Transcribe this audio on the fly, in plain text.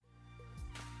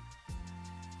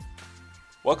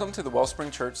Welcome to the Wellspring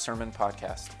Church Sermon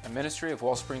Podcast, a ministry of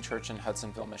Wellspring Church in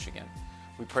Hudsonville, Michigan.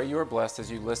 We pray you are blessed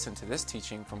as you listen to this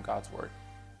teaching from God's Word.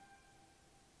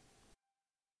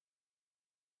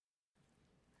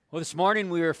 Well, this morning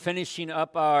we are finishing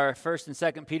up our 1st and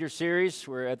 2nd Peter series.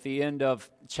 We're at the end of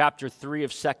chapter 3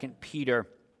 of 2nd Peter.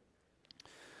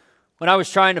 When I was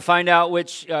trying to find out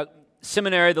which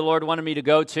seminary the Lord wanted me to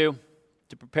go to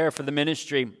prepare for the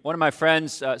ministry, one of my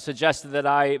friends suggested that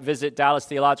I visit Dallas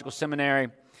Theological Seminary.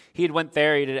 He had went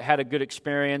there, he had a good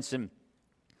experience, and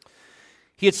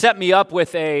he had set me up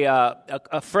with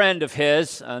a friend of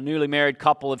his, a newly married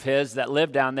couple of his that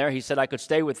lived down there. He said I could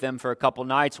stay with them for a couple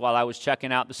nights while I was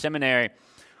checking out the seminary.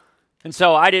 And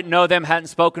so I didn't know them, hadn't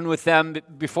spoken with them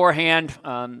beforehand,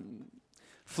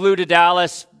 flew to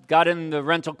Dallas, got in the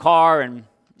rental car, and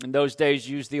in those days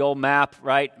used the old map,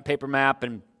 right, paper map,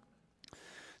 and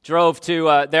drove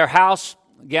to their house.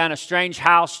 Again, a strange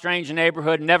house, strange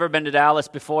neighborhood. Never been to Dallas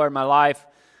before in my life.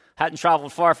 Hadn't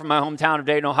traveled far from my hometown of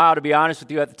Dayton, Ohio, to be honest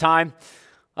with you at the time.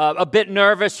 A bit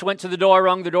nervous, went to the door,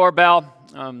 rung the doorbell.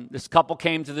 This couple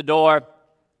came to the door.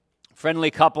 Friendly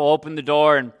couple opened the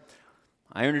door, and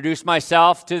I introduced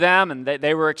myself to them, and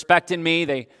they were expecting me.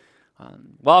 They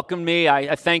welcomed me.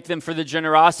 I thanked them for the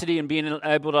generosity and being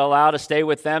able to allow to stay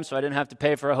with them so I didn't have to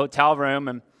pay for a hotel room.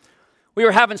 And we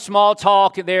were having small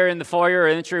talk there in the foyer or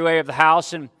entryway of the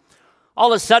house, and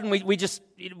all of a sudden we just,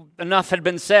 enough had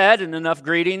been said and enough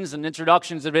greetings and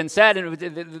introductions had been said, and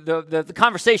the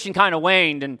conversation kind of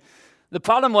waned. And the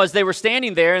problem was they were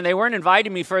standing there and they weren't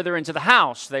inviting me further into the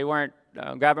house. They weren't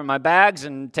grabbing my bags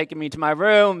and taking me to my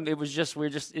room. It was just,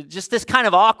 just this kind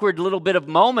of awkward little bit of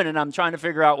moment, and I'm trying to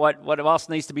figure out what else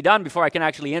needs to be done before I can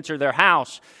actually enter their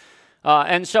house.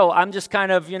 And so I'm just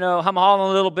kind of, I'm hauling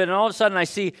a little bit, and all of a sudden I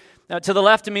see to the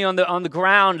left of me on the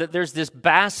ground, there's this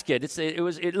basket.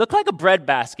 It looked like a bread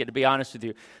basket, to be honest with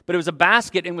you, but it was a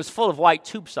basket and was full of white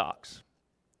tube socks.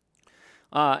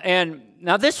 And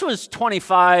now this was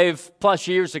 25 plus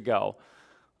years ago.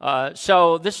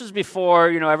 So this was before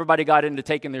everybody got into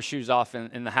taking their shoes off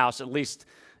in the house, at least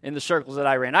in the circles that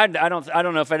I ran. I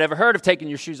don't know if I'd ever heard of taking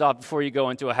your shoes off before you go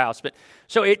into a house, but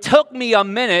so it took me a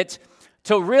minute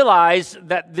to realize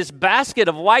that this basket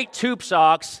of white tube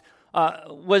socks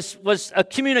was a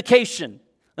communication.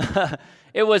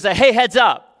 It was a, hey, heads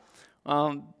up,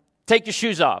 take your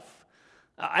shoes off.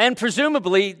 And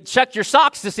presumably check your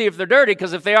socks to see if they're dirty,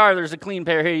 because if they are, there's a clean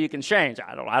pair here you can change.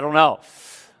 I don't know.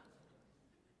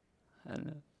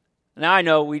 And now I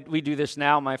know we do this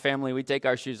now. My family, we take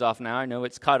our shoes off now. I know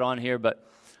it's cut on here, but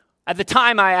at the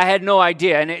time I had no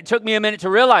idea, and it took me a minute to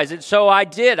realize it, so I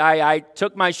did. I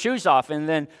took my shoes off, and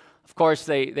then of course,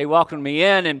 they welcomed me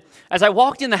in, and as I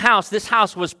walked in the house, this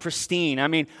house was pristine. I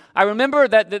mean, I remember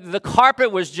that the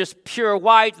carpet was just pure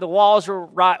white, the walls were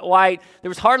white, there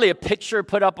was hardly a picture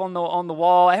put up on the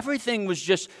wall, everything was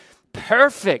just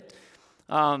perfect.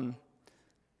 And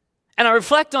I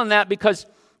reflect on that because,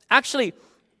 actually,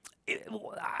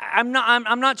 I'm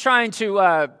not trying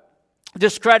to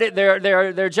discredit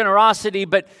their generosity,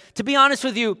 but to be honest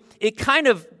with you, it kind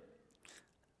of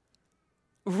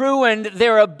ruined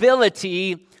their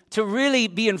ability to really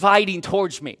be inviting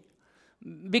towards me.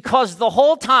 Because the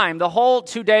whole time, the whole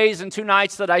 2 days and 2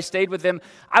 nights that I stayed with them,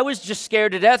 I was just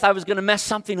scared to death I was going to mess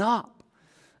something up.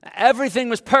 Everything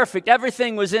was perfect.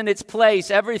 Everything was in its place.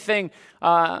 Everything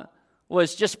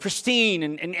was just pristine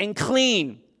and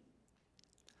clean.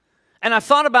 And I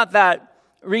thought about that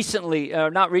recently,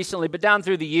 not recently, but down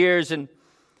through the years, and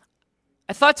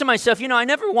I thought to myself, I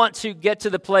never want to get to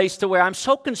the place to where I'm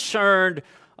so concerned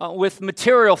with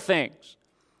material things,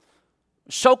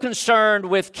 so concerned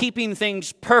with keeping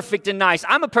things perfect and nice.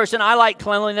 I'm a person, I like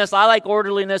cleanliness, I like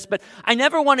orderliness, but I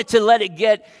never wanted to let it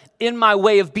get in my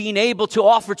way of being able to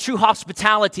offer true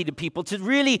hospitality to people, to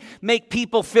really make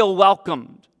people feel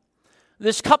welcomed.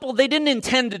 This couple, they didn't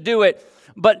intend to do it,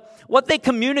 but what they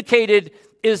communicated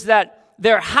is that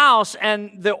their house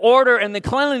and the order and the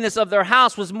cleanliness of their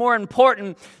house was more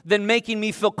important than making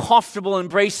me feel comfortable,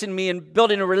 embracing me, and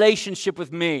building a relationship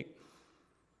with me.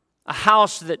 A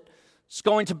house that's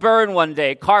going to burn one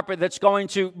day, carpet that's going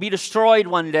to be destroyed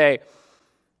one day.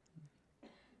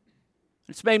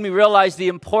 It's made me realize the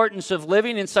importance of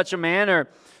living in such a manner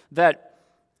that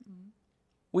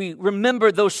we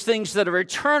remember those things that are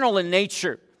eternal in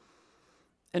nature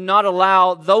and not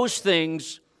allow those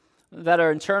things that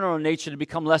are internal in nature to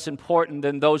become less important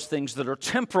than those things that are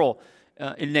temporal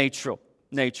in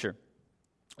nature.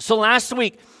 So last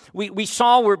week, we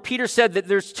saw where Peter said that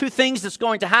there's 2 things that's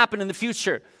going to happen in the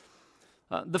future.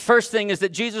 The first thing is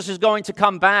that Jesus is going to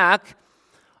come back,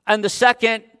 and the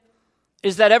second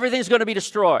is that everything's going to be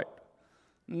destroyed.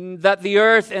 that the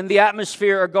earth and the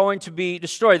atmosphere are going to be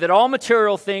destroyed, that all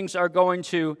material things are going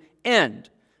to end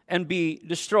and be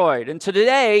destroyed. And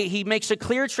today, he makes a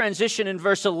clear transition in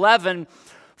verse 11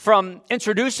 from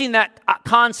introducing that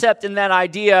concept and that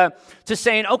idea to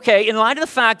saying, okay, in light of the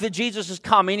fact that Jesus is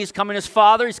coming, he's coming as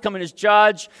Father, he's coming as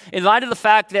Judge, in light of the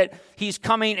fact that he's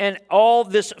coming and all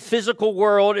this physical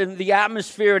world and the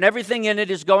atmosphere and everything in it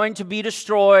is going to be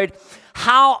destroyed,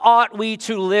 how ought we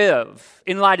to live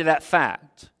in light of that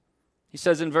fact? He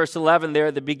says in verse 11 there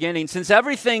at the beginning, since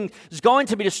everything is going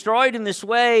to be destroyed in this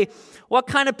way, what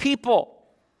kind of people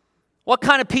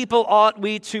ought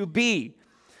we to be?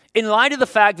 In light of the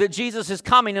fact that Jesus is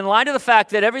coming, in light of the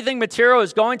fact that everything material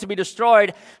is going to be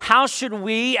destroyed, how should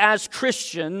we as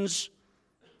Christians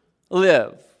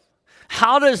live?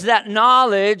 How does that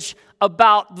knowledge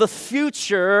about the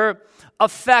future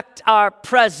affect our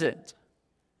present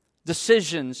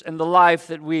decisions and the life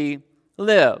that we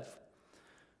live?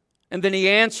 And then he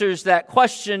answers that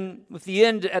question at the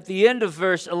end of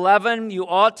verse 11, you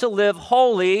ought to live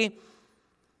holy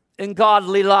and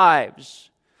godly lives.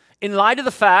 In light of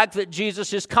the fact that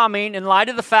Jesus is coming, in light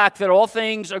of the fact that all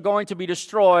things are going to be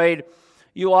destroyed,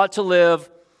 you ought to live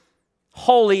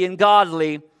holy and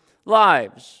godly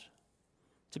lives.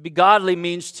 To be godly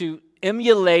means to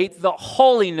emulate the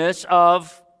holiness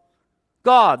of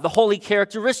God, the holy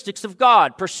characteristics of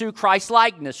God. Pursue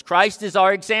Christ-likeness. Christ is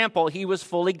our example. He was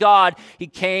fully God. He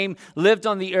came, lived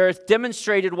on the earth,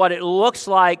 demonstrated what it looks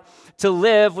like to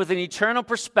live with an eternal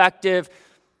perspective,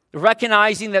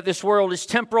 recognizing that this world is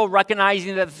temporal,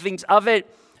 recognizing that the things of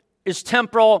it is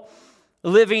temporal,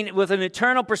 living with an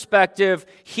eternal perspective.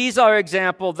 He's our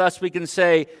example. Thus we can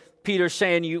say, Peter's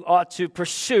saying you ought to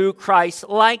pursue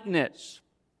Christ-likeness.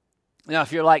 Now,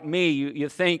 if you're like me, you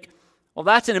think, well,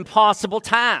 that's an impossible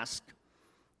task.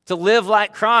 To live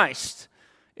like Christ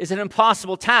is an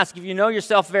impossible task. If you know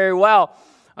yourself very well,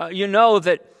 you know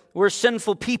that we're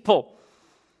sinful people.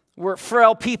 We're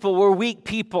frail people. We're weak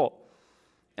people.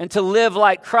 And to live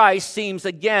like Christ seems,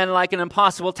 again, like an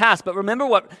impossible task. But remember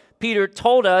what Peter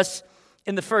told us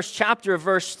in the first chapter of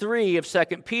verse 3 of 2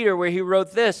 Peter, where he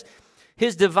wrote this,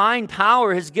 his divine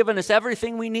power has given us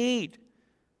everything we need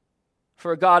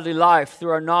for a godly life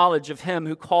through our knowledge of him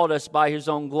who called us by his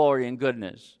own glory and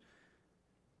goodness.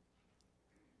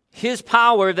 His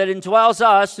power that indwells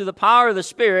us through the power of the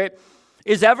Spirit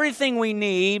is everything we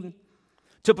need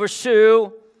to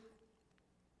pursue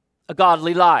a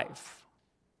godly life.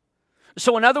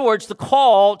 So in other words, the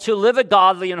call to live a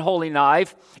godly and holy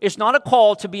life is not a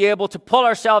call to be able to pull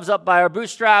ourselves up by our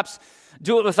bootstraps,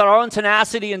 do it with our own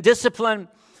tenacity and discipline.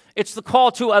 It's the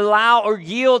call to allow or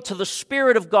yield to the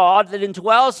Spirit of God that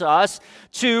indwells us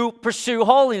to pursue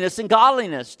holiness and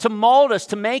godliness, to mold us,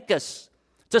 to make us,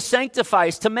 to sanctify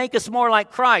us, to make us more like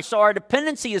Christ. So our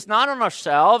dependency is not on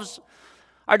ourselves.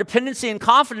 Our dependency and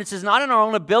confidence is not in our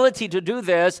own ability to do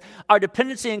this. Our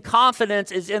dependency and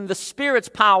confidence is in the Spirit's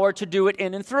power to do it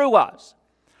in and through us.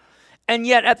 And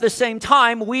yet, at the same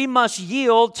time, we must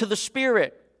yield to the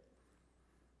Spirit.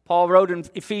 Paul wrote in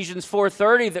Ephesians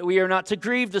 4:30 that we are not to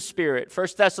grieve the Spirit.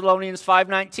 1 Thessalonians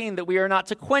 5:19 that we are not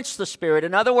to quench the Spirit.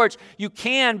 In other words, you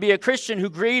can be a Christian who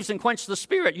grieves and quenches the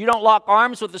Spirit. You don't lock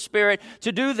arms with the Spirit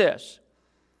to do this.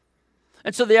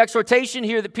 And so the exhortation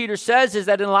here that Peter says is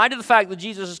that in light of the fact that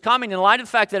Jesus is coming, in light of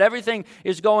the fact that everything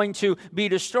is going to be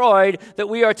destroyed, that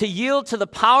we are to yield to the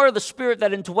power of the Spirit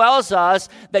that indwells us,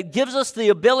 that gives us the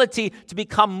ability to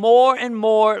become more and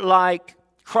more like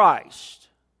Christ.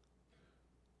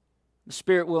 The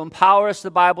Spirit will empower us, the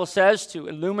Bible says, to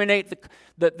illuminate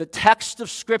the text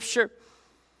of Scripture,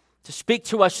 to speak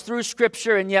to us through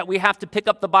Scripture, and yet we have to pick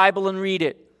up the Bible and read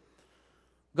it.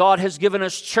 God has given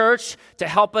us church to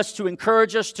help us, to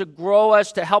encourage us, to grow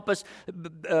us, to help us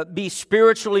be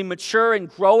spiritually mature and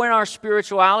grow in our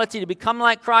spirituality, to become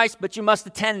like Christ, but you must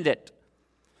attend it.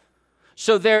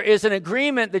 So there is an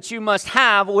agreement that you must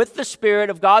have with the Spirit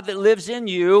of God that lives in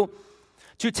you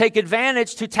to take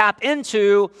advantage, to tap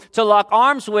into, to lock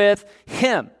arms with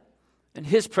Him and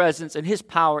His presence and His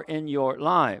power in your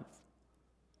life.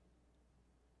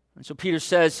 And so Peter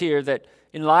says here that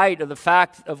in light of the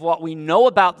fact of what we know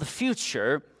about the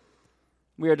future,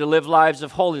 we are to live lives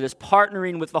of holiness,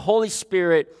 partnering with the Holy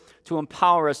Spirit to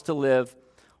empower us to live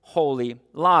holy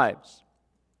lives.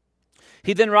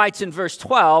 He then writes in verse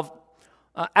 12,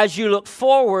 as you look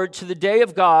forward to the day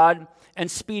of God and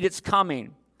speed its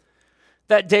coming.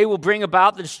 That day will bring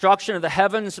about the destruction of the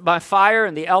heavens by fire,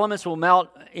 and the elements will melt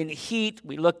in heat.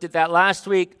 We looked at that last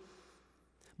week.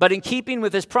 But in keeping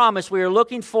with His promise, we are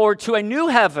looking forward to a new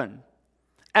heaven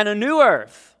and a new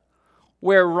earth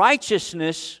where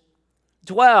righteousness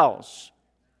dwells.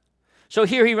 So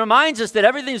here he reminds us that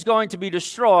everything's going to be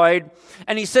destroyed,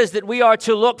 and he says that we are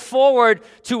to look forward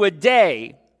to a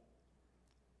day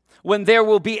when there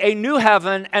will be a new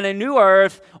heaven and a new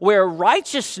earth where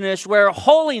righteousness, where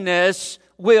holiness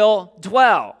will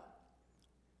dwell.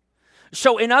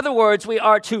 So in other words, we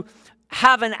are to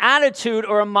have an attitude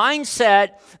or a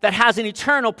mindset that has an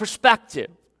eternal perspective.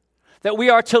 That we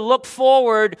are to look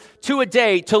forward to a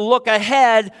day, to look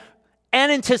ahead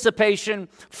and anticipation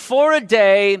for a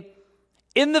day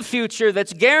in the future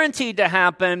that's guaranteed to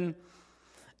happen.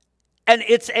 And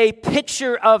it's a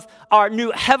picture of our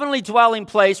new heavenly dwelling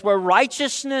place where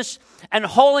righteousness and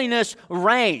holiness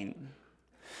reign.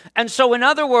 And so, in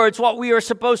other words, what we are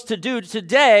supposed to do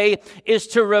today is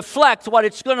to reflect what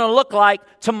it's going to look like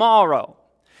tomorrow.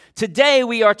 Today,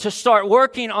 we are to start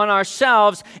working on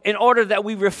ourselves in order that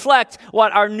we reflect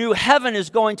what our new heaven is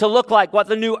going to look like, what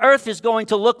the new earth is going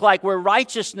to look like, where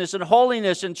righteousness and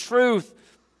holiness and truth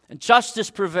and justice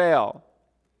prevail.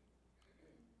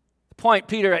 The point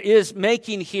Peter is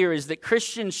making here is that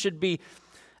Christians should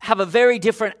have a very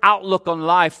different outlook on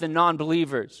life than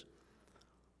non-believers.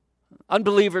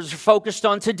 Unbelievers are focused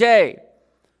on today.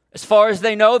 As far as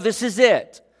they know, this is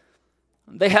it.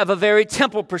 They have a very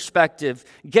temporal perspective.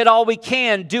 Get all we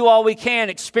can, do all we can,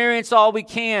 experience all we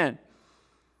can.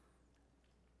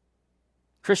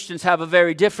 Christians have a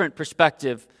very different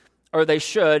perspective, or they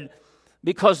should,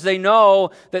 because they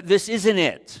know that this isn't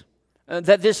it,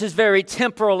 that this is very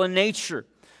temporal in nature.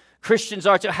 Christians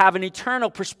are to have an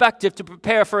eternal perspective to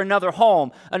prepare for another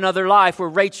home, another life where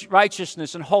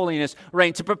righteousness and holiness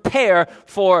reign, to prepare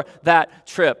for that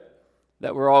trip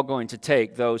that we're all going to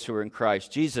take, those who are in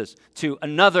Christ Jesus, to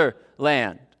another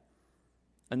land,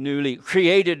 a newly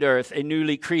created earth, a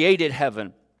newly created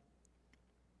heaven,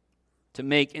 to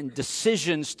make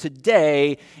decisions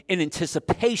today in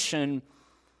anticipation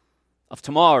of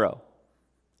tomorrow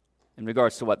in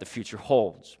regards to what the future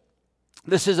holds.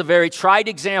 This is a very trite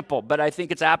example, but I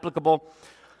think it's applicable.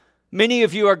 Many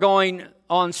of you are going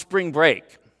on spring break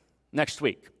next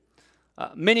week.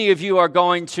 Many of you are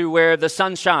going to where the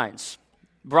sun shines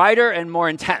brighter and more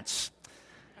intense.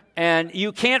 And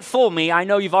you can't fool me. I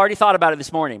know you've already thought about it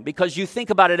this morning because you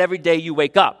think about it every day you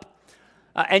wake up.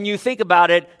 And you think about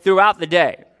it throughout the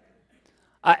day.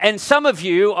 And some of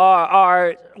you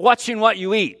are watching what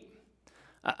you eat.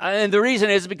 And the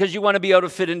reason is because you want to be able to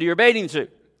fit into your bathing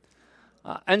suit.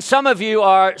 And some of you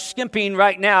are skimping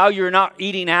right now. You're not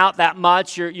eating out that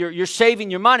much. You're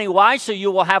saving your money. Why? So you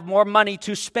will have more money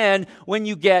to spend when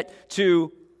you get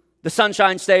to the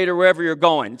Sunshine State or wherever you're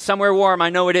going. It's somewhere warm, I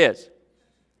know it is.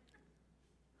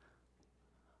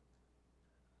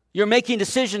 You're making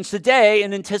decisions today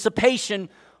in anticipation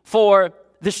for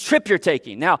this trip you're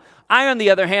taking. Now, I, on the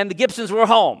other hand, the Gibsons were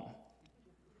home.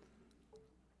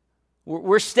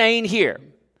 We're staying here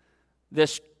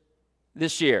this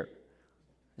year.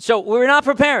 So we're not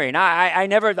preparing. I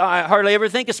hardly ever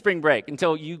think of spring break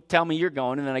until you tell me you're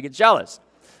going, and then I get jealous.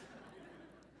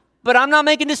 But I'm not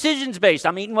making decisions based.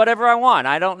 I'm eating whatever I want.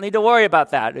 I don't need to worry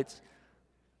about that.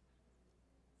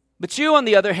 But you, on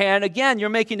the other hand, again, you're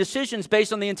making decisions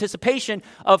based on the anticipation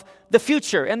of the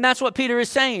future. And that's what Peter is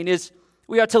saying, is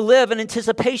we are to live in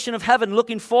anticipation of heaven,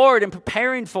 looking forward and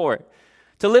preparing for it.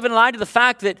 To live in light of the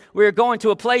fact that we're going to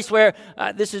a place where,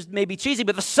 this is maybe cheesy,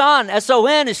 but the sun,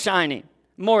 S-O-N, is shining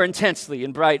more intensely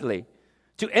and brightly.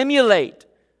 To emulate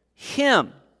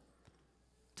Him.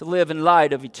 To live in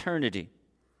light of eternity.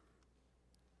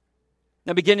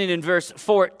 Now, beginning in verse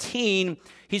 14,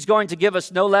 he's going to give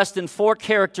us no less than 4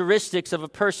 characteristics of a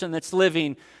person that's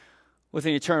living with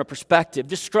an eternal perspective,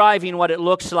 describing what it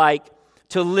looks like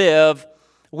to live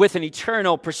with an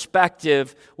eternal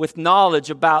perspective, with knowledge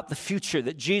about the future,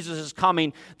 that Jesus is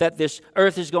coming, that this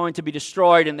earth is going to be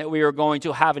destroyed, and that we are going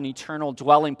to have an eternal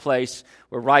dwelling place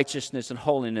where righteousness and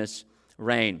holiness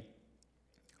reign.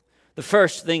 The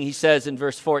first thing he says in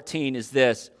verse 14 is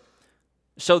this.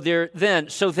 So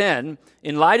then,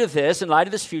 in light of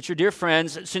this future, dear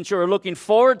friends, since you are looking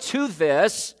forward to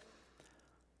this,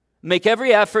 make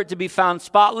every effort to be found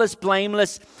spotless,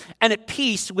 blameless, and at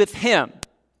peace with Him.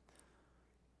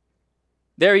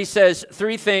 There he says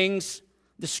 3 things,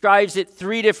 describes it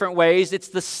 3 different ways. It's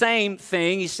the same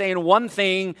thing. He's saying one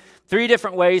thing 3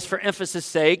 different ways for emphasis'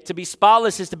 sake. To be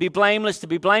spotless is to be blameless. To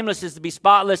be blameless is to be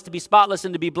spotless. To be spotless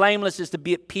and to be blameless is to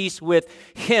be at peace with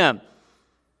Him.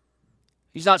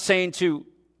 He's not saying to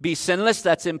be sinless,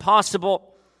 that's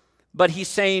impossible, but he's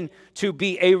saying to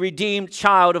be a redeemed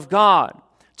child of God,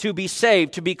 to be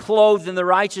saved, to be clothed in the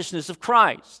righteousness of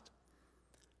Christ,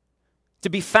 to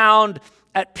be found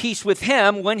at peace with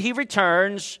Him when He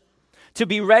returns, To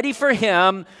be ready for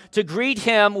him, to greet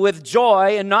him with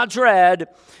joy and not dread,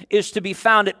 is to be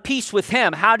found at peace with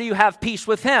him. How do you have peace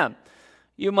with him?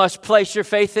 You must place your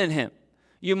faith in him.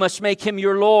 You must make him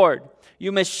your Lord.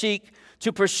 You must seek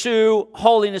to pursue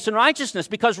holiness and righteousness.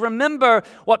 Because remember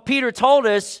what Peter told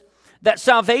us, that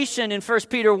salvation in 1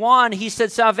 Peter 1, he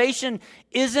said salvation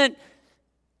isn't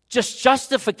just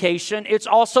justification, it's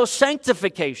also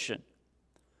sanctification.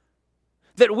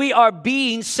 That we are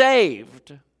being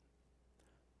saved.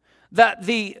 That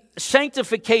the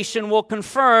sanctification will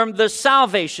confirm the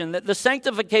salvation. That the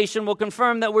sanctification will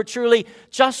confirm that we're truly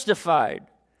justified.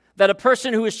 That a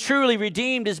person who is truly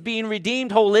redeemed is being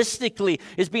redeemed holistically,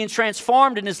 is being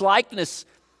transformed in his likeness.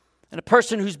 And a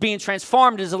person who's being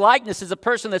transformed in his likeness is a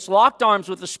person that's locked arms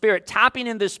with the Spirit, tapping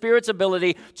into the Spirit's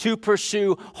ability to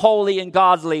pursue holy and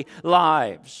godly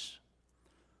lives.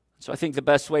 So I think the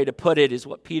best way to put it is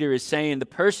what Peter is saying. The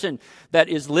person that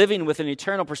is living with an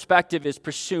eternal perspective is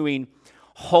pursuing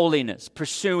holiness.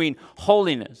 Pursuing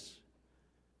holiness.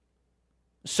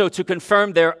 So to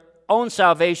confirm their own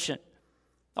salvation,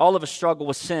 all of us struggle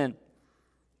with sin.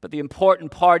 But the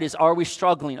important part is, are we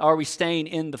struggling? Are we staying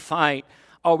in the fight?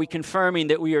 Are we confirming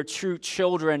that we are true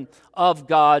children of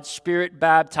God,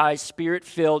 Spirit-baptized,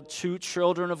 Spirit-filled, true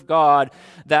children of God,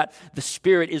 that the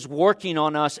Spirit is working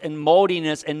on us and molding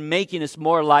us and making us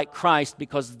more like Christ,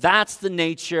 because that's the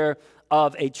nature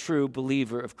of a true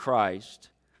believer of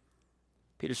Christ.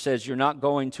 Peter says you're not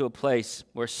going to a place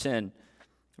where sin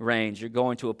reigns. You're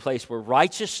going to a place where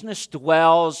righteousness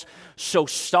dwells, so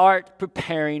start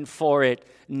preparing for it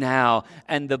now.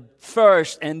 And the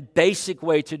first and basic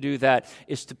way to do that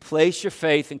is to place your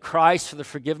faith in Christ for the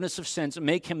forgiveness of sins and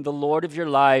make him the Lord of your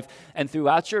life. And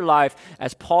throughout your life,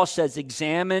 as Paul says,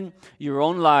 examine your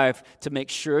own life to make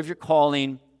sure of your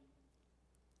calling,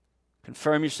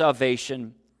 confirm your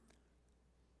salvation,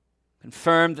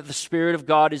 confirm that the Spirit of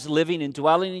God is living and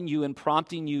dwelling in you and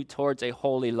prompting you towards a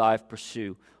holy life.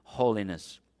 Pursue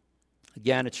holiness.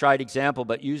 Again, a tried example,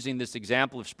 but using this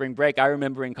example of spring break, I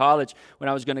remember in college when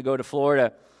I was going to go to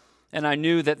Florida, and I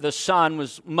knew that the sun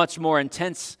was much more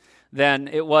intense than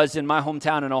it was in my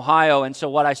hometown in Ohio, and so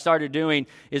what I started doing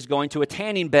is going to a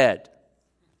tanning bed.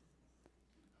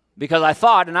 Because I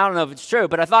thought, and I don't know if it's true,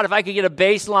 but I thought if I could get a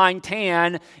baseline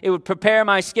tan, it would prepare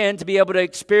my skin to be able to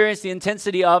experience the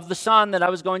intensity of the sun that I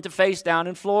was going to face down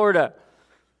in Florida.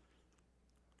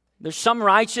 There's some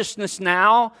righteousness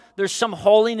now. There's some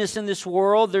holiness in this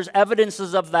world. There's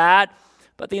evidences of that.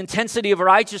 But the intensity of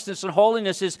righteousness and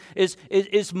holiness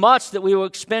is much that we will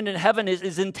expend in heaven,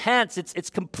 is intense.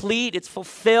 It's complete. It's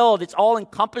fulfilled. It's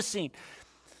all-encompassing.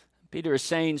 Peter is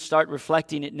saying start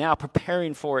reflecting it now,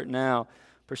 preparing for it now.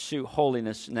 Pursue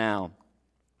holiness now.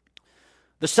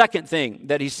 The second thing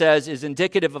that he says is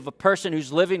indicative of a person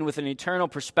who's living with an eternal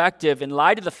perspective in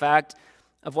light of the fact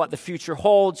of what the future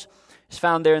holds is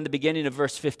found there in the beginning of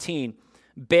verse 15.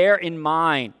 Bear in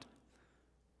mind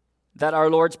that our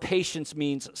Lord's patience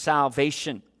means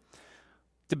salvation.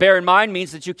 To bear in mind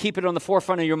means that you keep it on the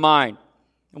forefront of your mind.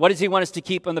 What does he want us to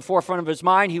keep on the forefront of his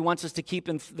mind? He wants us to keep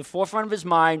in the forefront of his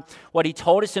mind what he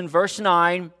told us in verse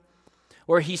 9,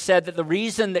 where he said that the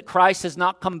reason that Christ has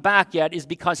not come back yet is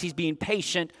because he's being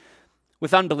patient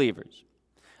with unbelievers.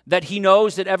 That he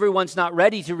knows that everyone's not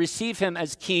ready to receive him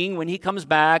as king when he comes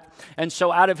back. And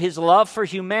so out of his love for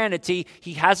humanity,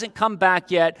 he hasn't come back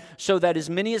yet so that as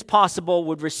many as possible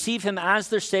would receive him as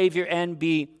their Savior and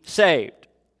be saved.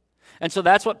 And so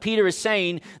that's what Peter is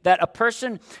saying, that a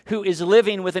person who is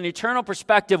living with an eternal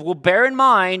perspective will bear in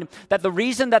mind that the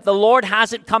reason that the Lord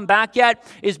hasn't come back yet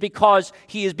is because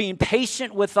he is being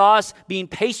patient with us, being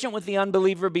patient with the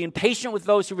unbeliever, being patient with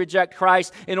those who reject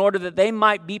Christ in order that they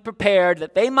might be prepared,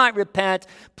 that they might repent,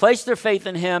 place their faith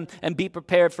in him, and be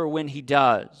prepared for when he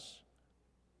does.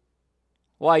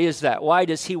 Why is that? Why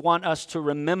does he want us to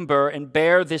remember and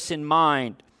bear this in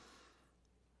mind?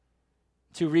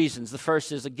 Two reasons. The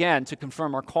first is, again, to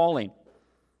confirm our calling,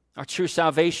 our true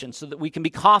salvation, so that we can be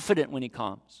confident when he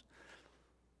comes.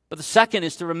 But the second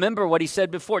is to remember what he said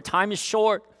before. Time is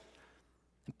short,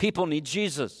 and people need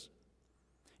Jesus.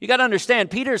 You got to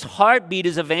understand, Peter's heartbeat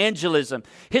is evangelism.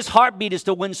 His heartbeat is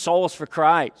to win souls for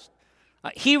Christ.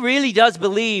 He really does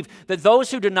believe that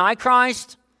those who deny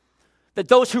Christ, that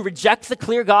those who reject the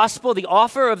clear gospel, the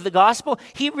offer of the gospel,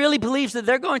 he really believes that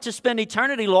they're going to spend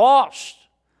eternity lost.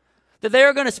 That they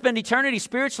are going to spend eternity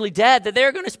spiritually dead, that they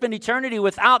are going to spend eternity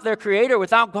without their Creator,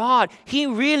 without God. He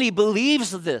really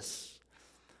believes this.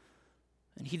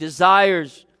 And he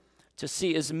desires to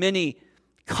see as many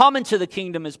come into the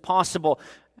kingdom as possible.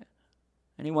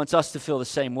 And he wants us to feel the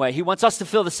same way. He wants us to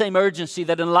feel the same urgency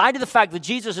that in light of the fact that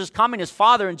Jesus is coming as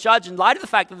Father and Judge, in light of the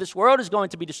fact that this world is going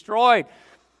to be destroyed,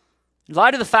 in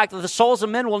light of the fact that the souls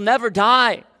of men will never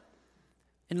die,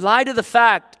 in light of the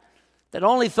fact that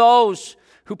only those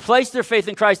who place their faith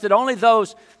in Christ, that only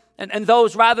those, and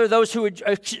those who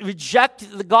reject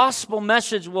the gospel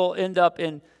message will end up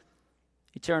in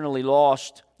eternally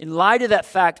lost. In light of that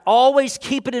fact, always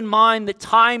keep it in mind that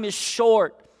time is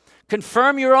short.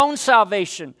 Confirm your own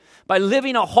salvation by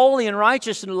living a holy and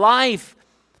righteous life,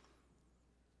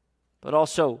 but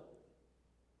also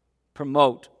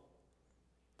promote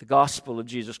the gospel of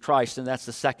Jesus Christ. And that's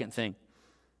the second thing,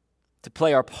 to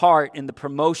play our part in the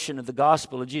promotion of the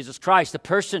gospel of Jesus Christ. The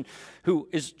person who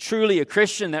is truly a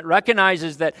Christian, that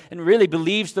recognizes that and really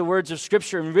believes the words of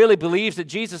Scripture and really believes that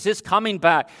Jesus is coming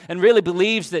back and really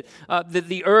believes that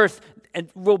the earth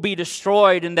will be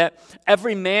destroyed and that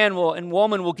every man and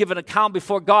woman will give an account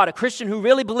before God. A Christian who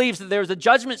really believes that there's a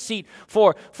judgment seat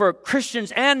for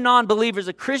Christians and non-believers.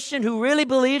 A Christian who really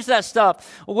believes that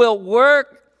stuff will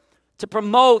work to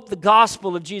promote the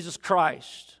gospel of Jesus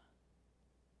Christ,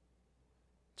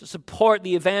 to support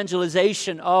the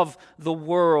evangelization of the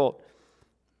world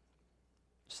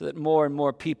so that more and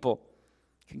more people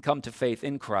can come to faith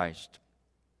in Christ.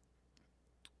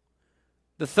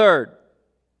 The third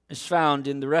is found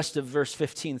in the rest of verse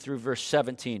 15 through verse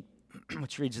 17,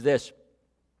 which reads this: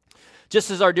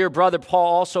 just as our dear brother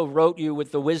Paul also wrote you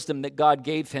with the wisdom that God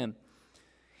gave him,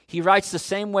 he writes the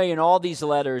same way in all these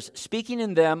letters, speaking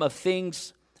in them of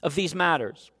these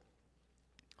matters.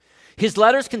 His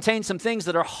letters contain some things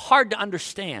that are hard to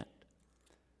understand,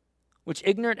 which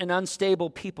ignorant and unstable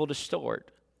people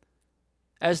distort,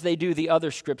 as they do the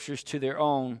other scriptures to their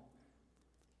own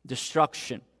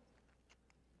destruction.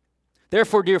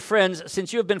 Therefore, dear friends,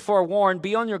 since you have been forewarned,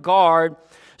 be on your guard,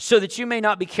 so that you may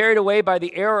not be carried away by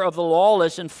the error of the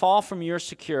lawless and fall from your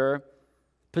secure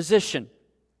position.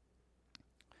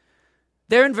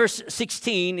 There in verse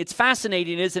 16, it's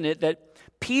fascinating, isn't it, that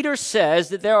Peter says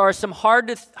that there are some hard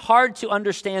to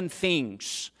understand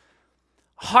things.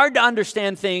 Hard to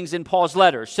understand things in Paul's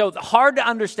letters. So hard to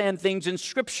understand things in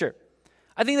Scripture.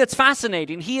 I think that's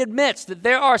fascinating. He admits that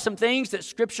there are some things that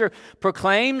Scripture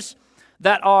proclaims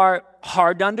that are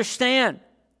hard to understand.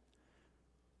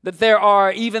 That there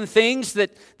are even things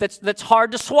that's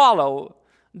hard to swallow,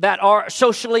 that are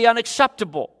socially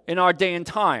unacceptable in our day and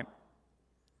time.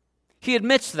 He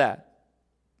admits that.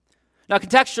 Now,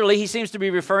 contextually, he seems to be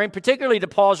referring particularly to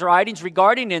Paul's writings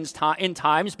regarding end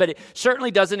times, but it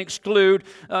certainly doesn't exclude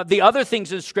the other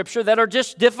things in Scripture that are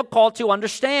just difficult to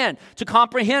understand, to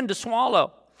comprehend, to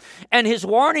swallow. And his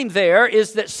warning there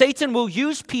is that Satan will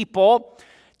use people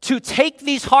to take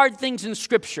these hard things in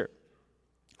Scripture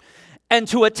and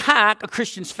to attack a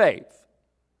Christian's faith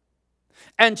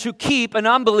and to keep an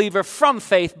unbeliever from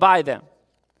faith by them.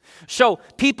 So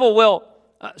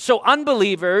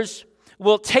unbelievers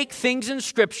will take things in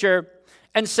Scripture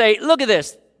and say, look at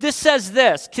this. This says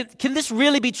this. Can this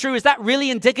really be true? Is that really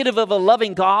indicative of a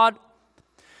loving God?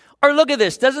 Or look at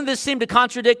this. Doesn't this seem to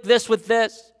contradict this with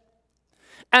this?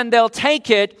 And they'll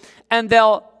take it and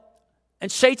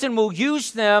Satan will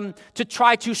use them to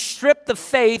try to strip the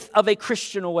faith of a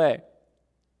Christian away,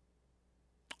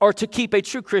 or to keep a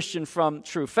true Christian from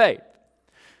true faith,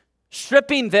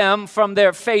 stripping them from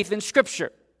their faith in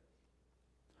Scripture.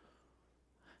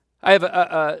 I have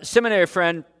a seminary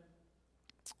friend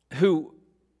who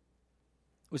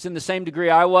was in the same degree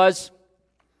I was,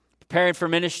 preparing for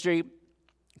ministry,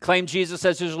 claimed Jesus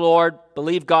as his Lord,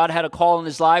 believed God had a call in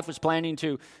his life, was planning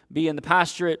to be in the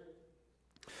pastorate.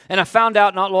 And I found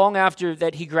out not long after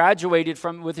that he graduated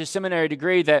with his seminary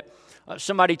degree that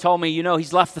somebody told me,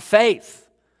 he's left the faith.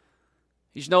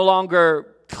 He's no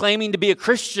longer claiming to be a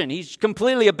Christian. He's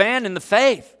completely abandoned the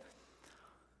faith.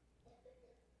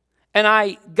 And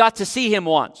I got to see him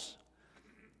once.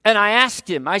 And I asked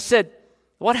him, I said,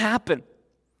 what happened?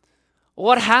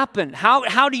 What happened?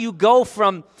 How do you go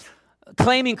from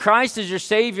claiming Christ as your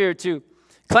Savior to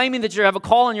claiming that you have a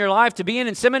call in your life, to being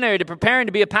in seminary, to preparing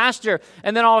to be a pastor,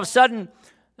 and then all of a sudden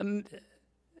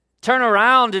turn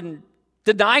around and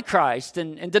deny Christ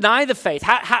and deny the faith?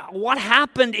 What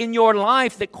happened in your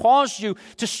life that caused you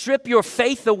to strip your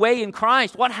faith away in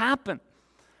Christ? What happened?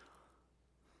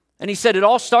 And he said it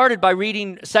all started by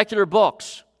reading secular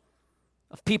books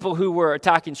of people who were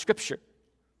attacking Scripture.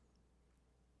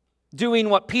 Doing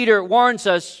what Peter warns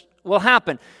us will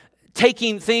happen.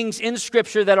 Taking things in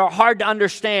Scripture that are hard to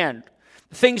understand.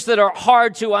 Things that are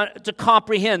hard to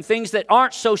comprehend. Things that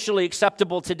aren't socially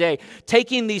acceptable today.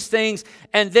 Taking these things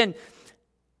and then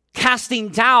casting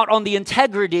doubt on the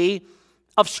integrity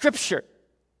of Scripture.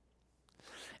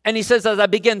 And he says, as I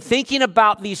began thinking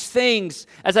about these things,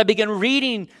 as I began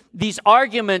reading these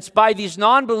arguments by these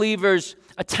non-believers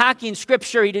attacking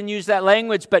Scripture, he didn't use that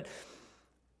language, but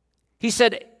he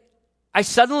said, I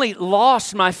suddenly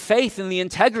lost my faith in the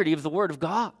integrity of the Word of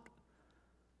God.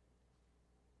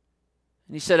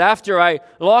 And he said, after I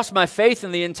lost my faith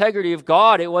in the integrity of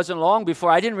God, it wasn't long before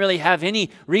I didn't really have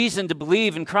any reason to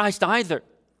believe in Christ either.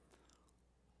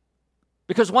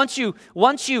 Because once you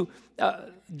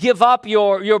give up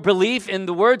your belief in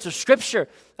the words of Scripture,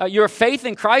 your faith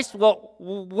in Christ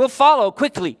will follow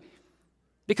quickly.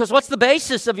 Because what's the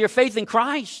basis of your faith in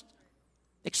Christ?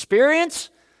 Experience?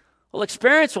 Well,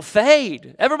 experience will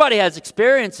fade. Everybody has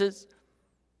experiences.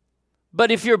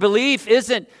 But if your belief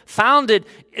isn't founded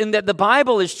in that the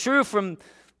Bible is true from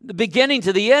the beginning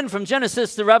to the end, from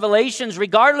Genesis to Revelations,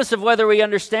 regardless of whether we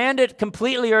understand it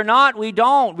completely or not, we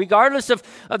don't. Regardless of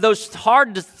those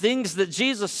hard things that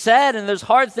Jesus said and those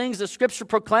hard things that Scripture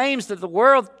proclaims that the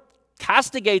world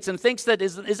castigates and thinks that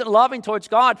isn't loving towards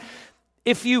God,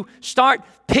 if you start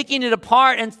picking it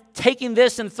apart and taking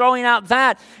this and throwing out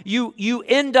that, you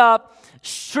end up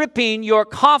stripping your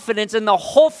confidence in the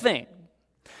whole thing.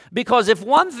 Because if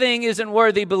one thing isn't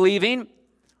worthy believing,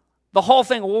 the whole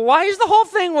thing, well, why is the whole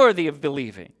thing worthy of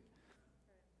believing?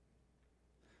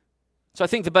 So I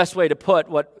think the best way to put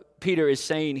what Peter is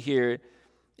saying here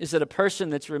is that a person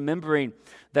that's remembering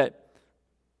that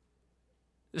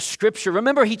the Scripture,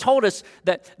 remember he told us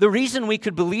that the reason we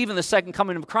could believe in the second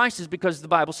coming of Christ is because the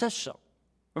Bible says so.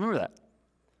 Remember that.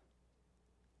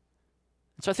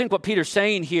 So I think what Peter's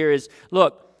saying here is,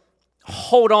 look,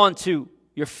 hold on to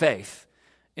your faith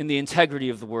in the integrity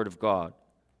of the Word of God.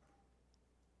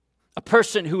 A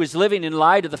person who is living in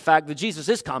light of the fact that Jesus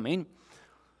is coming,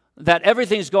 that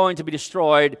everything's going to be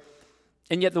destroyed,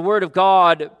 and yet the Word of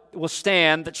God will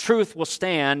stand, the truth will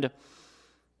stand,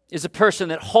 is a person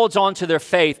that holds on to their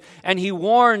faith. And he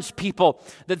warns people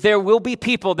that there will be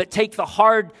people that take the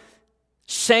hard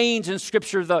sayings in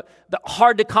Scripture, the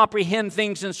hard to comprehend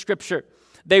things in Scripture.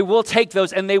 They will take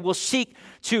those and they will seek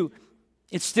to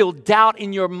instill doubt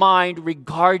in your mind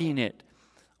regarding it.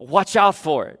 Watch out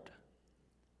for it.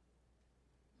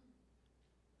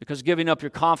 Because giving up your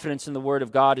confidence in the Word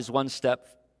of God is one step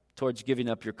towards giving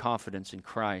up your confidence in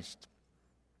Christ.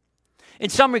 In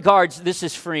some regards, this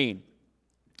is freeing,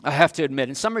 I have to admit.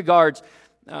 In some regards,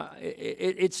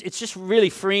 it's just really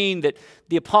freeing that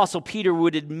the Apostle Peter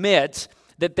would admit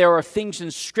that there are things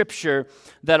in Scripture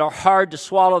that are hard to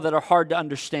swallow, that are hard to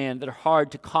understand, that are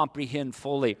hard to comprehend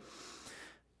fully.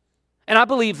 And I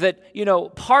believe that,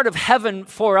 part of heaven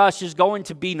for us is going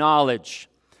to be knowledge.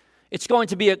 It's going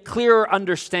to be a clearer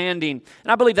understanding.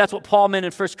 And I believe that's what Paul meant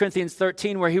in 1 Corinthians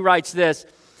 13, where he writes this,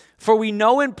 "For we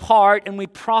know in part and we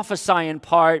prophesy in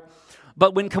part,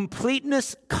 but when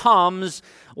completeness comes,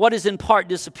 what is in part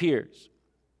disappears."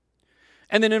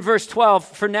 And then in verse 12,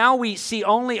 "For now we see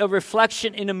only a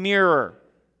reflection in a mirror.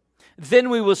 Then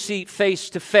we will see face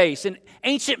to face." And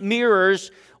ancient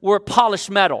mirrors were polished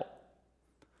metal.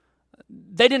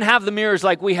 They didn't have the mirrors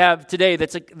like we have today.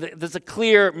 That's a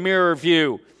clear mirror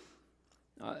view.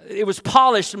 It was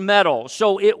polished metal,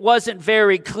 so it wasn't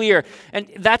very clear. And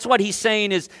that's what he's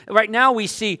saying is, right now we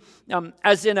see,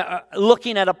 as in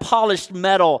looking at a polished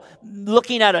metal,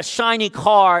 looking at a shiny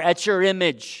car, at your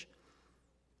image.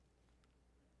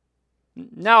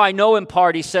 "Now I know in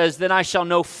part," he says, "then I shall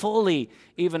know fully,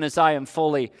 even as I am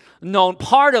fully known."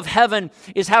 Part of heaven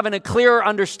is having a clearer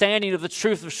understanding of the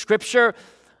truth of Scripture,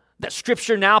 that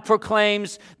Scripture now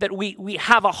proclaims, that we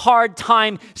have a hard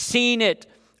time seeing it,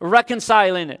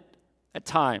 reconciling it at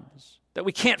times, that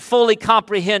we can't fully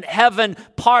comprehend. Heaven,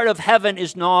 part of heaven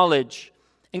is knowledge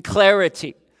and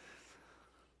clarity.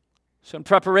 So in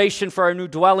preparation for our new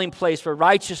dwelling place, where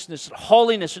righteousness, and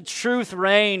holiness, and truth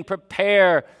reign,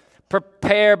 prepare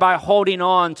by holding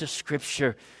on to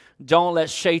Scripture. Don't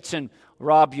let Satan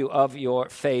rob you of your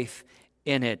faith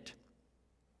in it.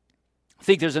 I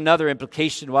think there's another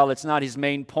implication, while it's not his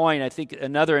main point, I think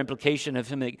another implication of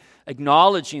him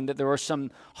acknowledging that there are some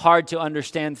hard to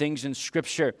understand things in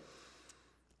Scripture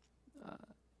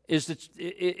is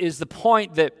the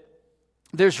point that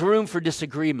there's room for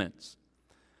disagreements.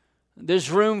 There's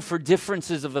room for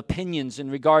differences of opinions in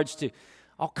regards to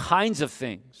all kinds of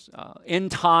things,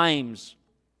 end times.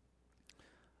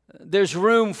 There's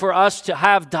room for us to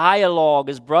have dialogue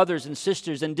as brothers and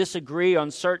sisters and disagree on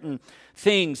certain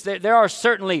things. There are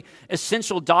certainly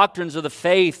essential doctrines of the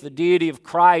faith, the deity of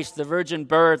Christ, the virgin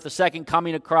birth, the second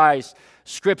coming of Christ,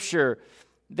 Scripture.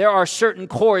 There are certain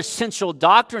core essential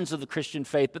doctrines of the Christian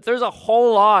faith, but there's a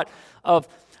whole lot of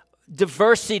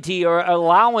diversity or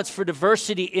allowance for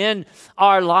diversity in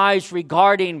our lives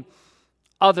regarding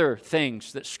other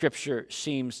things that Scripture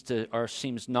seems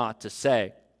not to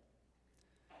say.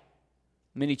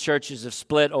 Many churches have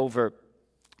split over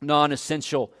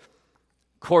non-essential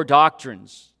core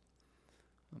doctrines.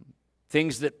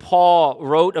 Things that Paul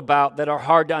wrote about that are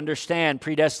hard to understand: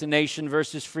 predestination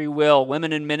versus free will,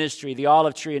 women in ministry, the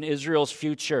olive tree, and Israel's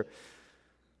future,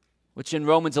 which in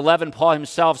Romans 11, Paul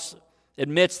himself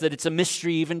admits that it's a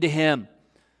mystery even to him.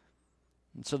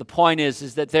 And so the point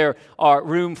is that there are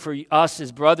room for us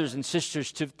as brothers and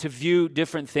sisters to view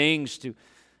different things,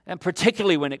 and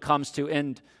particularly when it comes to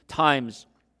end times,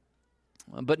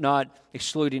 but not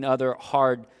excluding other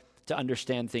hard to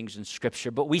understand things in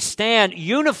Scripture. But we stand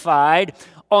unified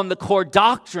on the core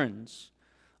doctrines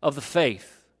of the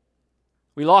faith.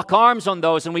 We lock arms on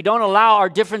those, and we don't allow our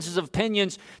differences of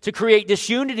opinions to create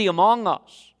disunity among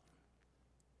us.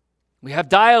 We have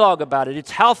dialogue about it. It's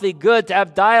healthy, good to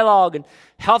have dialogue and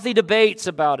healthy debates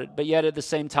about it. But yet at the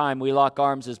same time, we lock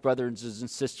arms as brothers and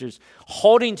sisters,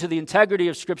 holding to the integrity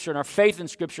of Scripture and our faith in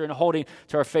Scripture, and holding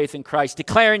to our faith in Christ,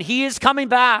 declaring He is coming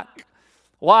back.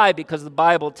 Why? Because the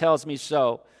Bible tells me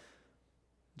so.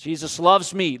 Jesus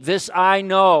loves me. This I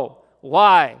know.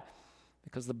 Why?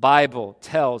 Because the Bible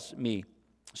tells me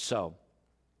so.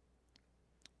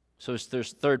 So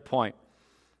there's third point.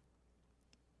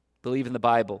 Believe in the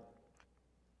Bible.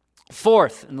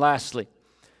 Fourth and lastly,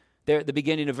 there at the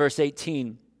beginning of verse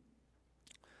 18,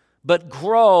 but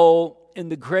grow in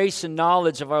the grace and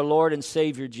knowledge of our Lord and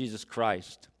Savior Jesus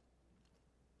Christ.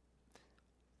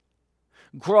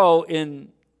 Grow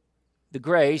in the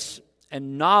grace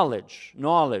and knowledge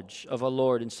of our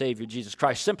Lord and Savior Jesus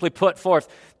Christ. Simply put forth,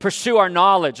 pursue our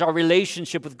knowledge, our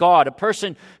relationship with God. A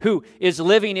person who is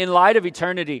living in light of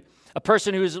eternity, a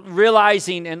person who is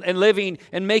realizing and living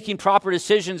and making proper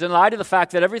decisions in light of the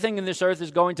fact that everything in this earth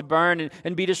is going to burn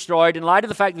and be destroyed, in light of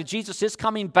the fact that Jesus is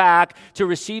coming back to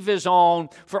receive His own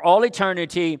for all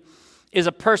eternity, is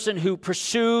a person who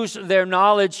pursues their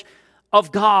knowledge of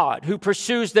God, who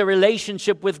pursues their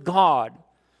relationship with God.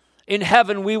 In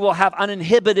heaven, we will have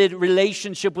uninhibited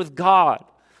relationship with God.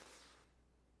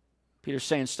 Peter's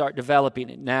saying start developing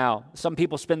it now. Some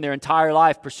people spend their entire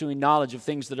life pursuing knowledge of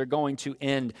things that are going to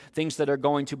end, things that are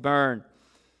going to burn.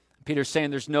 Peter's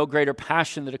saying there's no greater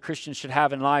passion that a Christian should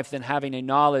have in life than having a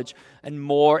knowledge and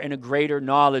more and a greater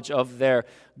knowledge of their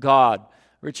God.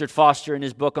 Richard Foster, in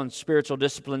his book on spiritual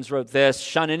disciplines, wrote this: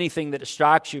 shun anything that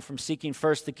distracts you from seeking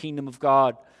first the kingdom of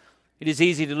God. It is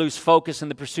easy to lose focus in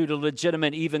the pursuit of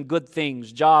legitimate, even good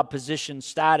things: job, position,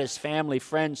 status, family,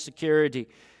 friends, security.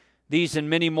 These and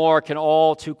many more can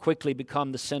all too quickly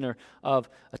become the center of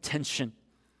attention.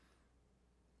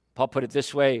 Paul put it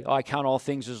this way: I count all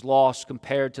things as loss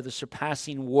compared to the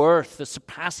surpassing worth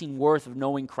of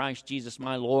knowing Christ Jesus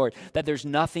my Lord. That there's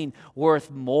nothing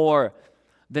worth more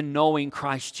than knowing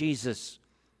Christ Jesus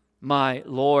my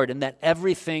Lord, and that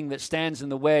everything that stands in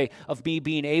the way of me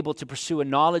being able to pursue a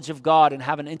knowledge of God and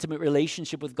have an intimate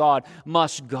relationship with God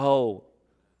must go.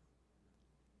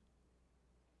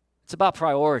 It's about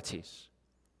priorities.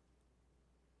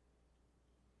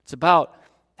 It's about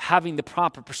having the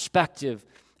proper perspective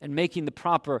and making the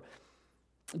proper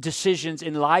decisions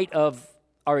in light of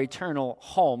our eternal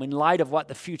home, in light of what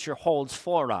the future holds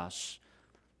for us,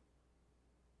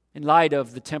 in light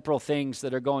of the temporal things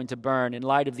that are going to burn, in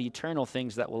light of the eternal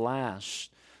things that will last.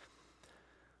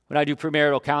 When I do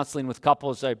premarital counseling with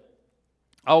couples, I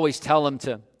always tell them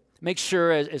to make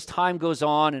sure as time goes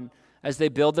on and as they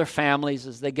build their families,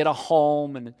 as they get a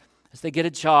home and as they get a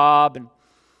job and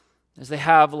as they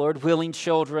have, Lord willing,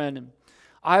 children, and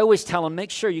I always tell them,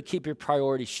 make sure you keep your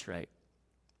priorities straight.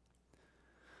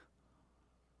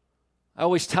 I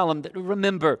always tell them that,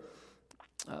 remember,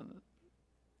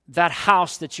 that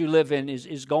house that you live in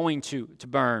is going to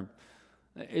burn,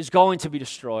 is going to be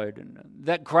destroyed. And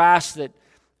that grass that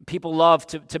people love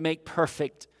to make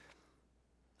perfect.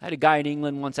 I had a guy in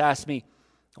England once ask me,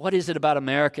 what is it about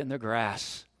America and their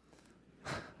grass?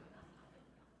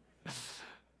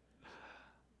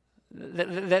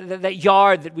 That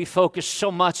yard that we focus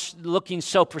so much, looking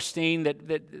so pristine,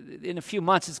 that in a few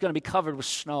months it's going to be covered with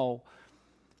snow.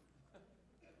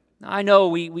 I know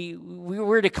we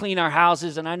were to clean our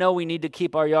houses, and I know we need to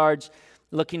keep our yards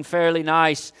looking fairly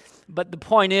nice. But the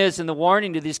point is, and the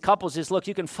warning to these couples is, look,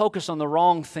 you can focus on the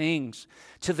wrong things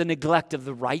to the neglect of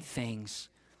the right things,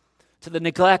 to the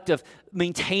neglect of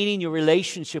maintaining your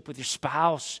relationship with your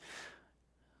spouse,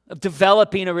 of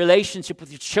developing a relationship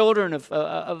with your children, of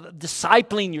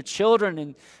discipling your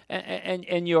children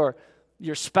and your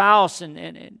spouse,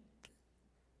 and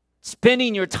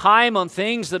spending your time on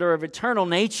things that are of eternal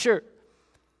nature,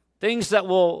 things that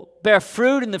will bear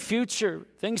fruit in the future,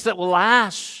 things that will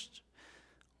last.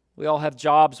 We all have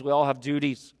jobs. We all have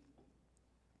duties.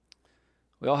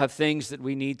 We all have things that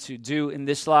we need to do in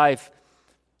this life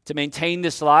to maintain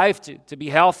this life, to be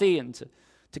healthy and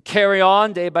to carry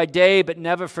on day by day, but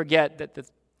never forget that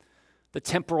the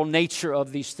temporal nature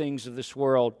of these things of this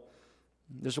world.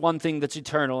 There's one thing that's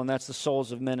eternal, and that's the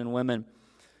souls of men and women.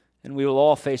 And we will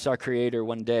all face our Creator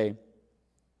one day.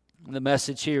 And the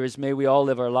message here is, may we all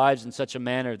live our lives in such a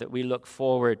manner that we look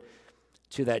forward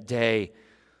to that day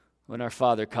when our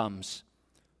Father comes.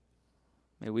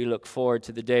 May we look forward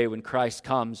to the day when Christ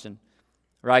comes and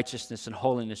righteousness and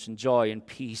holiness and joy and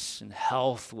peace and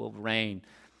health will reign.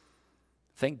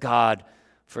 Thank God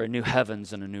for a new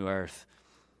heavens and a new earth.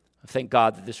 Thank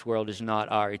God that this world is not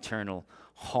our eternal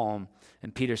home.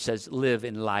 And Peter says, live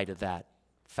in light of that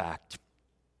fact.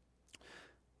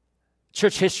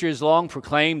 Church history has long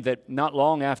proclaimed that not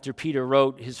long after Peter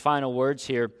wrote his final words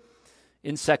here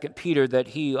in 2 Peter, that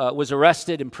he was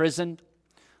arrested, imprisoned,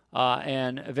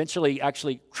 and eventually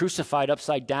actually crucified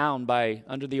upside down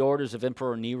under the orders of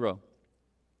Emperor Nero.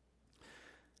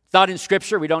 It's not in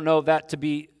Scripture. We don't know that to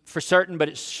be for certain, but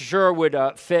it sure would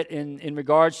fit in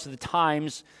regards to the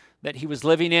times that he was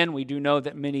living in. We do know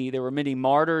that there were many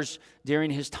martyrs during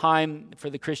his time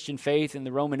for the Christian faith in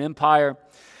the Roman Empire.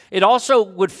 It also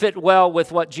would fit well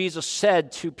with what Jesus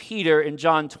said to Peter in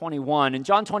John 21. In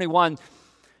John 21,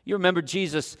 you remember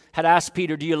Jesus had asked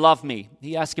Peter, do you love me?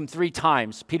 He asked him 3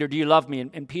 times, Peter, do you love me?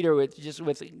 And Peter,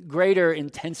 with greater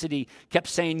intensity, kept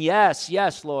saying, yes,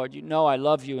 yes, Lord, you know I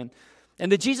love you.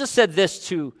 And then Jesus said this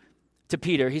to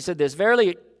Peter. He said this,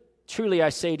 verily, truly I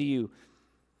say to you,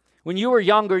 when you were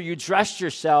younger, you dressed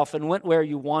yourself and went where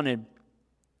you wanted.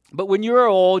 But when you are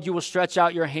old, you will stretch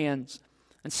out your hands,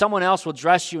 and someone else will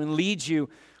dress you and lead you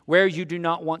where you do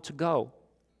not want to go.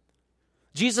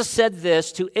 Jesus said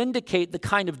this to indicate the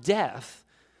kind of death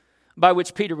by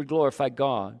which Peter would glorify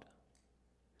God.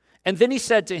 And then he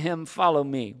said to him, follow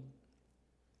me.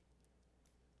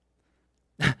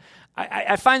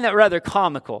 I find that rather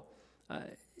comical.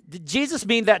 Did Jesus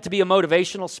mean that to be a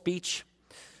motivational speech?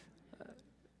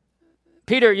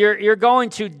 Peter, you're going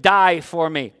to die for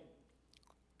me.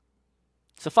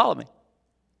 So follow me.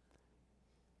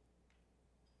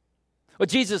 What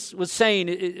Jesus was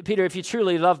saying, Peter, if you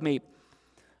truly love me,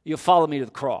 you'll follow me to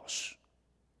the cross.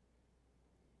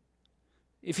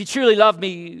 If you truly love me,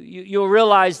 you'll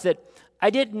realize that I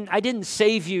didn't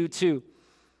save you to.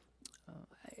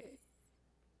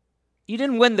 You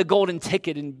didn't win the golden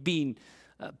ticket in being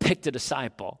picked a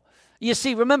disciple. You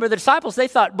see, remember, the disciples, they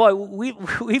thought, boy,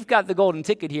 we've got the golden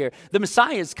ticket here. The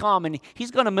Messiah has come, and he's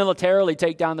going to militarily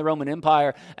take down the Roman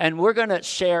Empire, and we're going to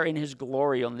share in his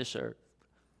glory on this earth.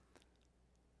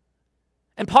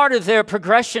 And part of their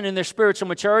progression in their spiritual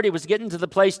maturity was getting to the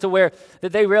place to where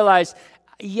that they realized,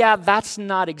 yeah, that's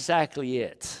not exactly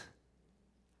it.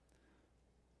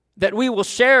 That we will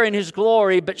share in his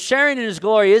glory, but sharing in his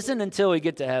glory isn't until we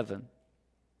get to heaven.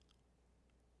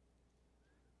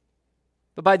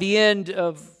 But by the end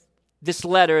of this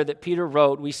letter that Peter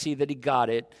wrote, we see that he got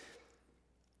it.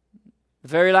 The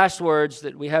very last words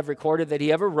that we have recorded that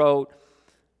he ever wrote,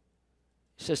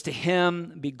 he says, to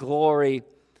him be glory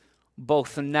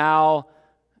both now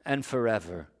and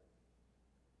forever.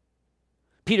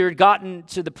 Peter had gotten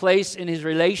to the place in his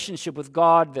relationship with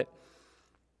God that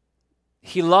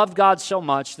he loved God so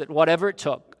much that whatever it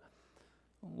took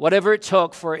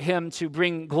for him to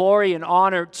bring glory and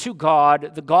honor to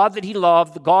God, the God that he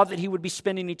loved, the God that he would be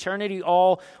spending eternity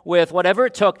all with, whatever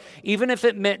it took, even if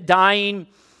it meant dying,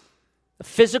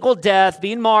 physical death,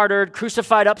 being martyred,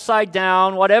 crucified upside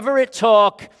down, whatever it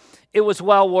took, it was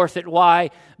well worth it.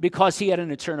 Why? Because he had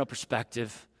an eternal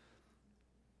perspective.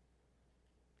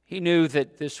 He knew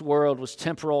that this world was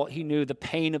temporal. He knew the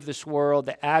pain of this world,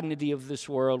 the agony of this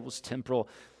world was temporal.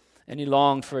 And he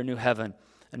longed for a new heaven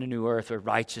and a new earth where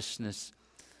righteousness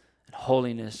and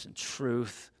holiness and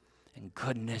truth and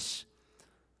goodness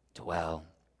dwell.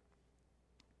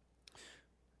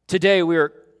 Today we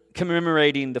are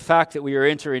commemorating the fact that we are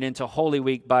entering into Holy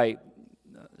Week by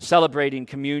celebrating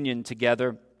communion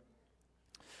together.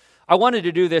 I wanted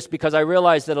to do this because I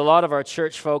realize that a lot of our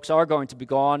church folks are going to be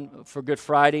gone for Good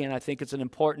Friday, and I think it's an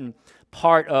important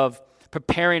part of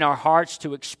preparing our hearts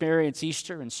to experience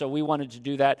Easter, and so we wanted to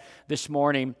do that this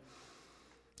morning.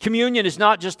 Communion is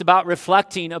not just about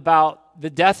reflecting about the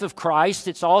death of Christ,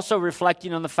 it's also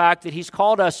reflecting on the fact that he's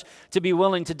called us to be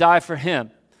willing to die for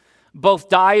him. Both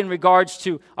die in regards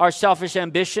to our selfish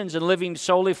ambitions and living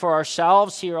solely for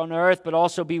ourselves here on earth, but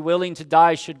also be willing to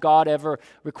die should God ever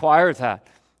require that.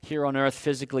 Here on earth,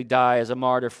 physically die as a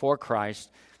martyr for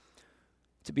Christ.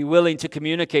 To be willing to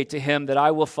communicate to him that I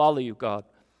will follow you, God.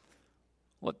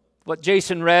 what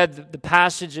Jason read, the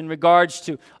passage in regards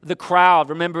to the crowd.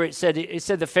 Remember, it said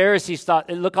the Pharisees thought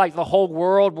it looked like the whole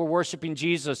world were worshiping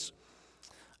Jesus.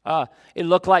 It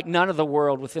looked like none of the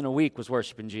world within a week was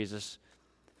worshiping Jesus.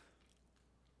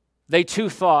 They too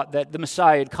thought that the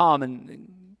Messiah had come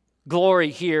and glory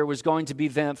here was going to be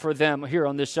for them here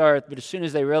on this earth. But as soon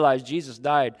as they realized Jesus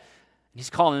died, and He's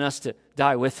calling us to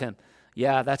die with Him,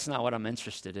 yeah, that's not what I'm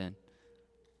interested in.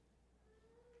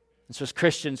 And so as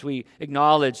Christians, we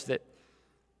acknowledge that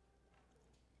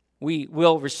we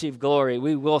will receive glory.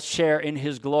 We will share in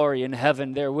His glory in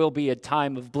heaven. There will be a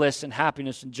time of bliss and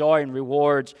happiness and joy and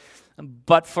rewards.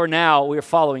 But for now, we are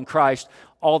following Christ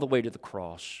all the way to the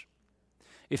cross.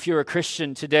 If you're a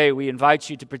Christian today, we invite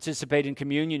you to participate in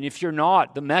communion. If you're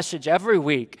not, the message every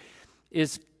week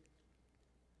is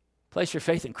place your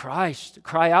faith in Christ.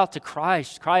 Cry out to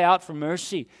Christ. Cry out for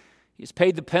mercy. He's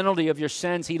paid the penalty of your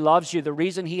sins. He loves you. The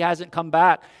reason He hasn't come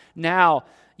back now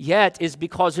yet is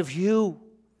because of you.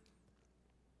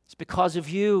 It's because of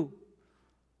you.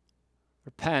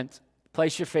 Repent.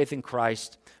 Place your faith in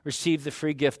Christ. Receive the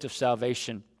free gift of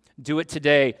salvation. Do it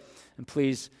today. And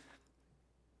please,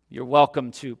 you're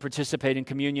welcome to participate in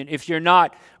communion. If you're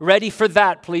not ready for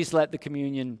that, please let the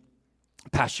communion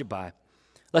pass you by.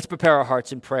 Let's prepare our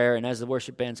hearts in prayer, and as the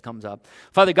worship bands comes up.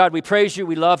 Father God, we praise You.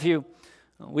 We love You.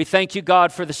 We thank You,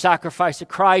 God, for the sacrifice of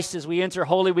Christ as we enter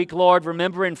Holy Week, Lord,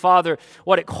 remembering, Father,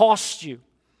 what it cost You.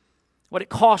 What it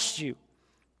cost You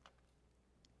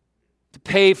to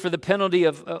pay for the penalty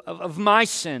of my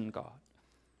sin, God.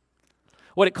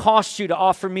 What it cost You to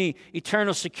offer me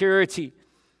eternal security.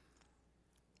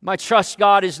 My trust,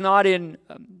 God, is not in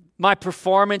my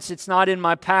performance. It's not in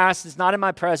my past. It's not in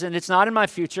my present. It's not in my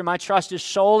future. My trust is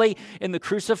solely in the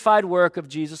crucified work of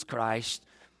Jesus Christ,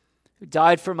 who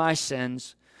died for my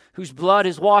sins, whose blood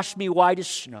has washed me white as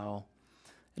snow,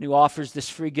 and who offers this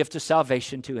free gift of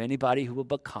salvation to anybody who will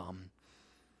become.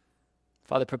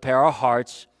 Father, prepare our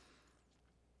hearts.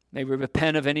 May we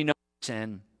repent of any known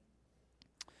sin,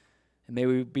 and may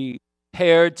we be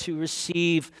prepared to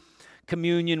receive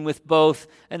communion with both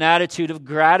an attitude of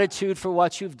gratitude for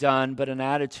what You've done, but an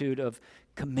attitude of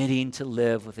committing to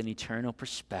live with an eternal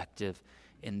perspective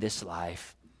in this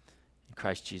life. In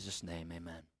Christ Jesus' name,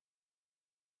 amen.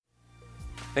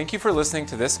 Thank you for listening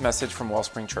to this message from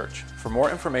Wellspring Church. For more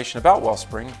information about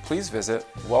Wellspring, please visit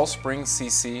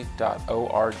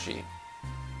wellspringcc.org.